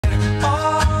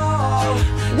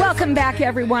Welcome back,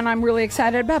 everyone. I'm really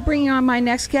excited about bringing on my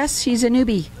next guest. She's a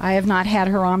newbie. I have not had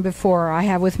her on before. I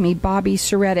have with me Bobi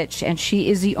Seredich, and she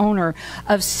is the owner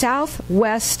of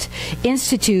Southwest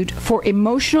Institute for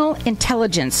Emotional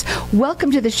Intelligence.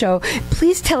 Welcome to the show.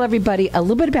 Please tell everybody a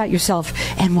little bit about yourself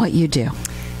and what you do.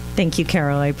 Thank you,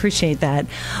 Carol. I appreciate that.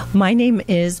 My name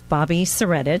is Bobi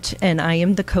Seredich, and I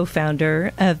am the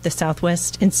co-founder of the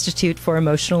Southwest Institute for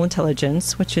Emotional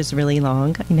Intelligence, which is really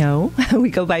long, I know. We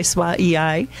go by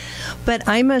SWA-EI. But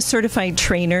I'm a certified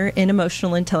trainer in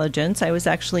emotional intelligence. I was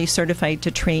actually certified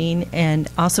to train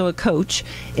and also a coach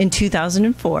in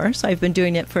 2004, so I've been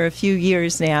doing it for a few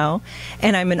years now.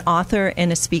 And I'm an author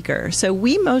and a speaker. So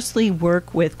we mostly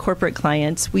work with corporate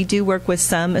clients. We do work with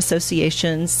some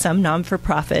associations, some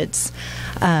non-for-profit.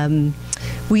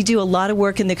 We do a lot of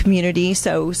work in the community,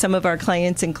 so some of our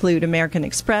clients include American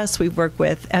Express. We've worked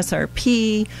with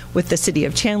SRP, with the City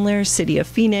of Chandler, City of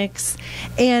Phoenix,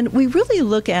 and we really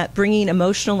look at bringing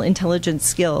emotional intelligence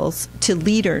skills to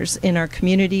leaders in our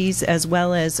communities, as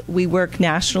well as we work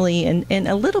nationally and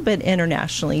a little bit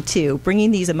internationally too,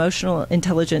 bringing these emotional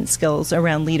intelligence skills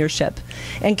around leadership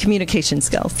and communication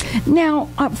skills. Now,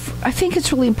 I think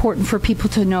it's really important for people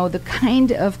to know the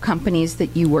kind of companies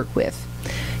that you work with.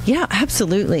 Yeah,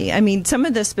 absolutely. I mean, some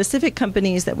of the specific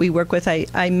companies that we work with,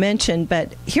 I mentioned,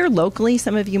 but here locally,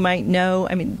 some of you might know,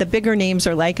 I mean, the bigger names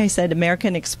are, like I said,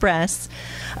 American Express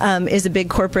is a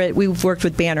big corporate. We've worked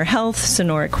with Banner Health,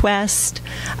 Sonora Quest,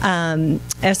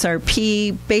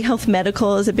 SRP. Bay Health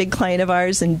Medical is a big client of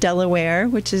ours in Delaware,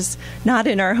 which is not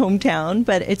in our hometown,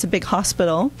 but it's a big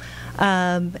hospital.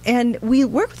 And we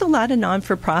work with a lot of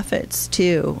non-for-profits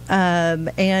too,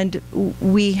 and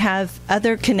we have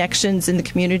other connections in the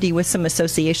community with some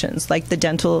associations, like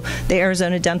the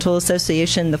Arizona Dental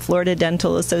Association, the Florida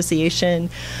Dental Association.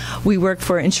 We work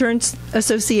for insurance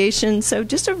associations, so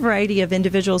just a variety of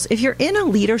individuals. If you're in a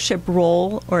leadership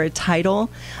role or a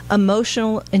title,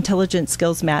 emotional intelligence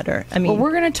skills matter. I mean, well,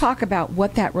 we're going to talk about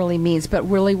what that really means, but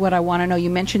really what I want to know,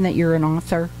 you mentioned that you're an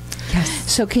author.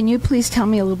 Yes. So can you please tell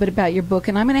me a little bit about your book?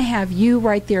 And I'm going to have you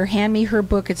right there hand me her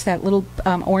book. It's that little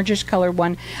orangish colored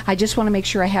one. I just want to make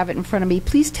sure I have it in front of me.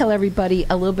 Please tell everybody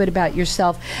a little bit about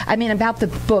yourself. I mean, about the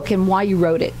book and why you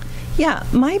wrote it. Yeah,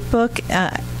 my book,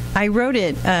 I wrote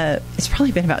it, it's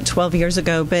probably been about 12 years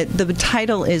ago, but the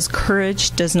title is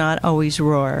Courage Does Not Always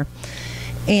Roar.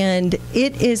 And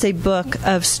it is a book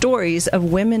of stories of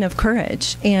women of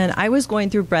courage. And I was going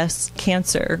through breast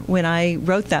cancer when I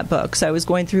wrote that book. So I was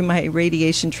going through my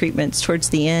radiation treatments towards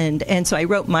the end. And so I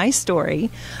wrote my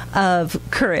story of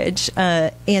courage.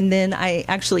 And then I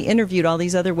actually interviewed all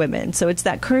these other women. So it's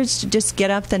that courage to just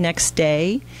get up the next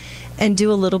day and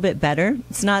do a little bit better.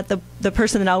 It's not the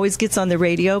person that always gets on the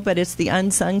radio, but it's the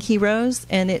unsung heroes.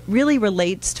 And it really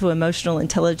relates to emotional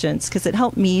intelligence because it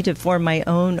helped me to form my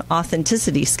own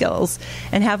authenticity skills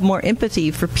and have more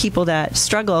empathy for people that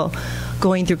struggle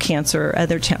going through cancer or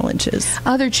other challenges.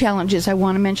 Other challenges, I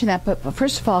want to mention that, but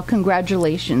first of all,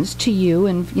 congratulations to you,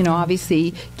 and you know,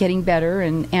 obviously getting better,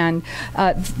 and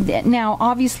now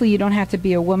obviously you don't have to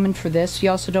be a woman for this. You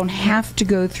also don't have to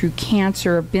go through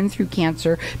cancer or been through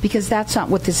cancer, because that's not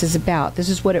what this is about. This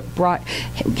is what it brought,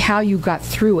 how you got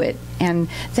through it. And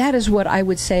that is what I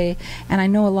would say, and I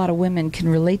know a lot of women can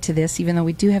relate to this, even though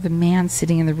we do have a man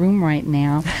sitting in the room right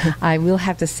now. I will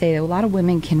have to say that a lot of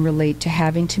women can relate to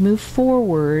having to move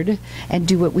forward and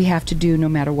do what we have to do no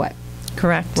matter what.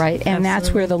 Correct. Right? And Absolutely.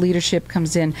 That's where the leadership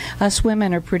comes in. Us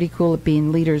women are pretty cool at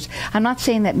being leaders. I'm not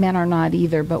saying that men are not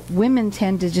either, but women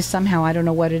tend to just somehow, I don't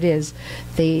know what it is,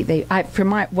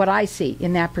 from what I see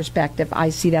in that perspective, I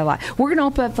see that a lot. We're going to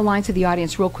open up the lines to the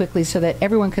audience real quickly so that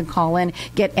everyone can call in,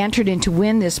 get entered in to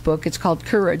win this book. It's called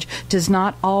Courage Does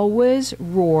Not Always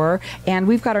Roar. And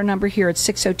we've got our number here at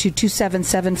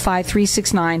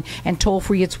 602-277-5369, and toll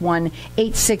free it's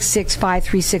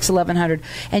 1-866-536-1100.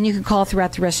 And you can call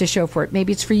throughout the rest of the show for it.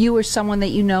 Maybe it's for you or someone that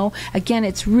you know. Again,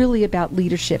 it's really about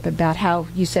leadership, about how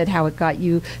you said how it got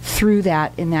you through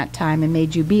that in that time and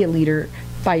made you be a leader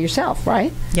by yourself,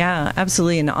 right? Yeah,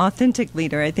 absolutely. An authentic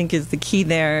leader, I think, is the key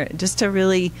there. Just to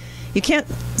really, you can't,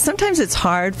 sometimes it's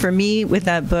hard for me with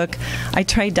that book. I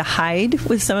tried to hide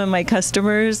with some of my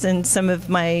customers and some of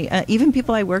my, even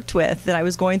people I worked with, that I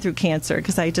was going through cancer,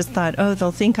 because I just thought, oh,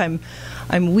 they'll think I'm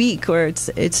weak, or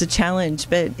it's a challenge.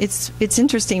 But it's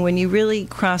interesting when you really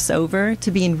cross over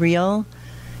to being real.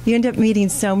 You end up meeting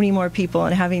so many more people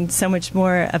and having so much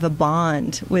more of a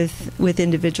bond with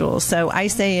individuals. So I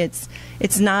say it's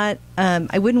not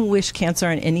I wouldn't wish cancer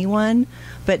on anyone,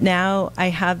 but now I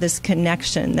have this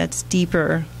connection that's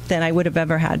deeper than I would have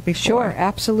ever had before. Sure,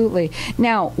 absolutely.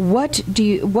 Now,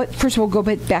 first of all, go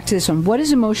back to this one. What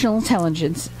is emotional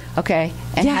intelligence? Okay,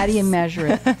 and how do you measure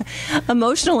it?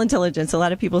 Emotional intelligence. A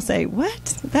lot of people say,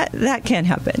 "What? That can't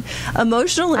happen."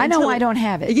 Emotional. I know I don't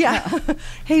have it. Yeah.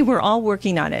 Hey, we're all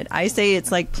working on it. I say it's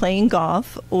like playing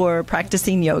golf or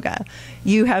practicing yoga.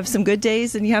 You have some good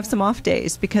days and you have some off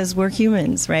days because we're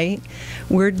humans, right?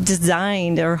 We're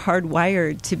designed or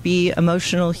hardwired to be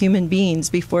emotional human beings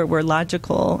before we're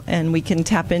logical, and we can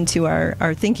tap into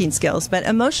our thinking skills. But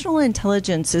emotional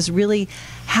intelligence is really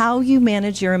how you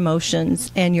manage your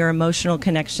emotions and your emotional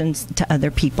connections to other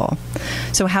people.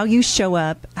 So how you show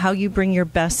up, how you bring your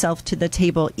best self to the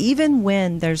table, even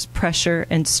when there's pressure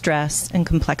and stress and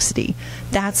complexity.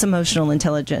 That's emotional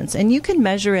intelligence. And you can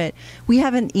measure it. We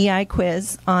have an EI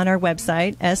quiz on our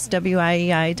website,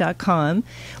 swiei.com.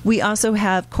 We also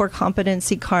have core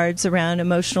competency cards around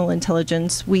emotional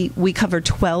intelligence. We cover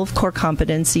 12 core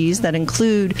competencies that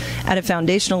include, at a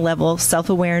foundational level,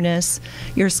 self-awareness,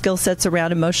 your skill sets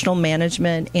around emotional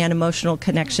management, and emotional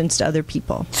connections to other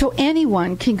people. So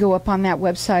anyone can go up on that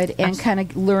website and kind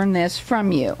of learn this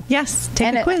from you. Yes,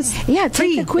 take the quiz. Yeah,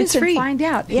 take the quiz and find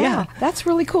out. Yeah, that's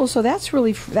really cool. So that's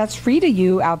free to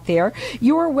you out there.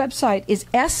 Your website is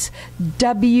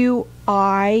swiei.com.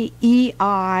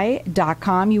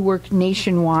 You work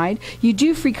nationwide. You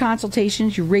do free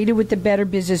consultations. You're rated with the Better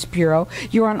Business Bureau.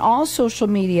 You're on all social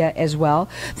media as well.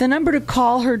 The number to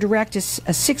call her direct is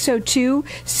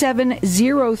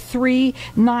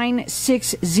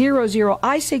 602-703-9600.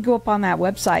 I say go up on that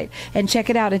website and check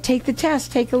it out and take the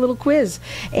test, take a little quiz.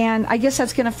 And I guess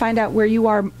that's going to find out where you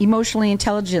are emotionally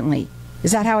intelligently.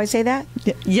 Is that how I say that?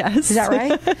 Yes. Is that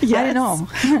right? Yes. I don't know.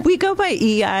 We go by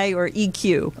EI or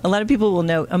EQ. A lot of people will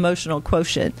know emotional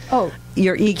quotient. Oh,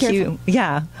 your EQ.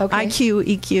 Yeah. Okay. IQ,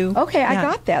 EQ. Okay, yeah. I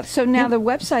got that. So now the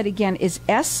website again is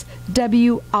swiei.com.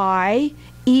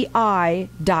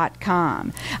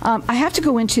 I have to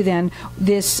go into then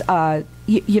this,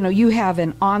 you have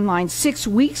an online 6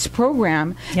 weeks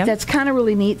program that's kind of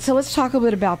really neat. So let's talk a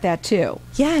bit about that too.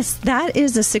 Yes, that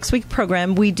is a 6-week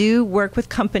program. We do work with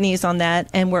companies on that,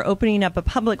 and we're opening up a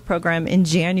public program in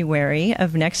January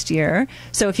of next year.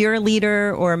 So if you're a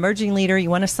leader or emerging leader, you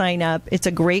want to sign up. It's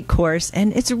a great course,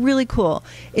 and it's really cool.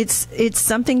 It's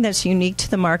something that's unique to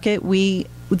the market. 3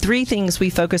 things we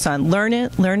focus on: learn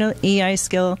an EI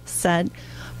skill set,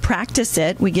 practice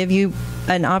it. We give you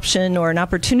an option or an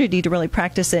opportunity to really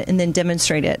practice it and then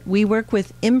demonstrate it. We work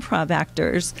with improv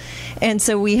actors, and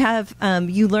so we have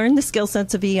you learn the skill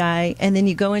sets of EI, and then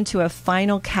you go into a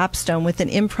final capstone with an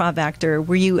improv actor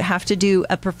where you have to do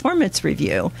a performance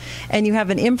review, and you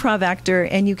have an improv actor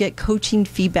and you get coaching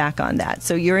feedback on that.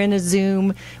 So you're in a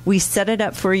Zoom, we set it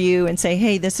up for you and say,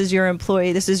 hey, this is your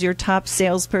employee, this is your top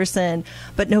salesperson,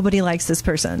 but nobody likes this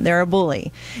person, they're a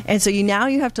bully. And so you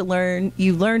have to learn,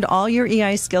 you learned all your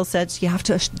EI skill sets, you have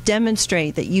to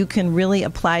demonstrate that you can really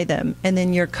apply them, and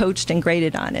then you're coached and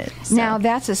graded on it. So. Now,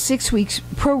 that's a 6 weeks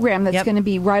program that's going to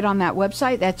be right on that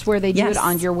website. That's where they do it,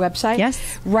 on your website. Yes.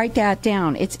 Write that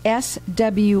down. It's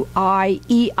swiei.com.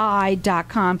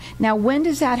 Now, when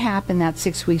does that happen, that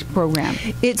 6 weeks program?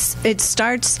 It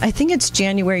starts, I think it's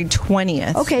January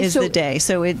 20th is the day.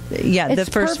 So the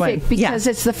first one. It's perfect because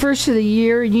it's the first of the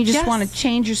year and you just want to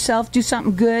change yourself, do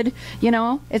something good,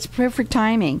 It's perfect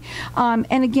timing.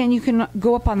 And again, you can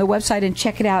go up on the website and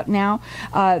check it out now.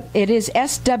 It is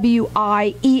swiei.com.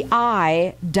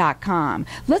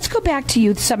 Let's go back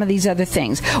to some of these other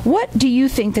things. What do you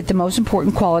think that the most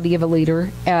important quality of a leader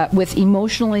with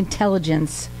emotional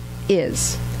intelligence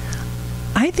is?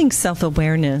 I think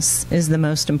self-awareness is the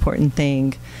most important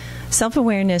thing.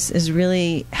 Self-awareness is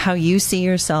really how you see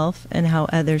yourself and how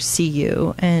others see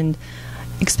you. And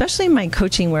especially in my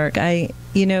coaching work, I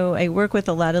work with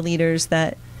a lot of leaders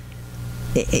that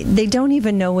they don't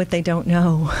even know what they don't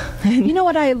know. You know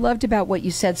what I loved about what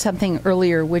you said something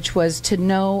earlier, which was to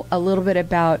know a little bit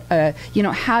about,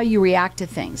 how you react to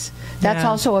things. That's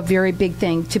also a very big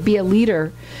thing to be a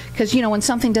leader, because, when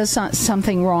something does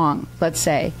something wrong, let's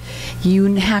say,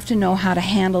 you have to know how to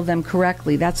handle them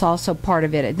correctly. That's also part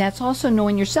of it. And that's also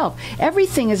knowing yourself.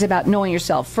 Everything is about knowing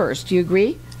yourself first. Do you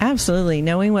agree? Absolutely.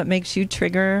 Knowing what makes you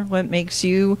trigger, what makes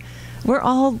you... We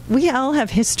all have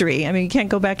history. I mean, you can't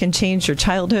go back and change your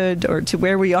childhood or to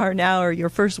where we are now or your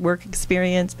first work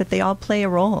experience, but they all play a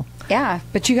role. Yeah,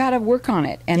 but you got to work on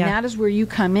it, and that is where you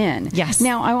come in. Yes.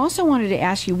 Now, I also wanted to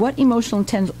ask you, what emotional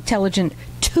intelligent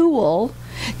tool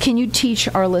can you teach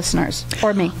our listeners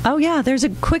or me? Oh, yeah, there's a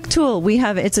quick tool.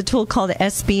 It's a tool called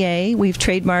SBA. We've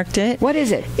trademarked it. What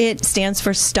is it? It stands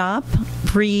for Stop,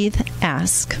 breathe,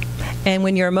 ask. And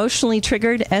when you're emotionally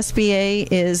triggered, SBA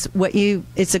is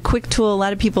it's a quick tool. A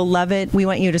lot of people love it. We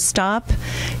want you to stop.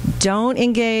 Don't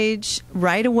engage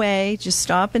right away. Just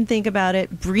stop and think about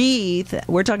it. Breathe.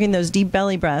 We're talking those deep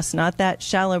belly breaths, not that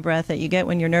shallow breath that you get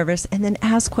when you're nervous. And then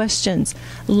ask questions.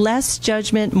 Less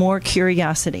judgment, more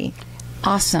curiosity.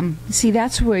 Awesome. See,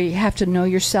 that's where you have to know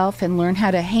yourself and learn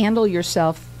how to handle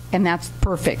yourself, and that's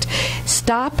perfect.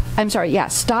 Stop,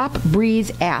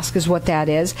 breathe, ask is what that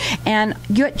is. And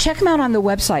check them out on the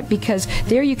website, because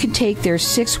there you can take their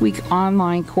 6-week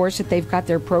online course that they've got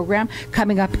their program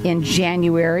coming up in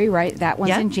January, right? That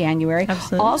one's in January.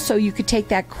 Absolutely. Also, you could take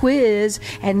that quiz,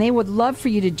 and they would love for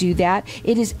you to do that.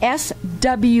 It is SWIEI.com.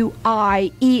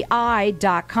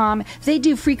 They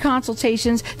do free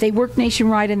consultations. They work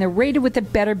nationwide, and they're rated with the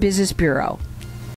Better Business Bureau.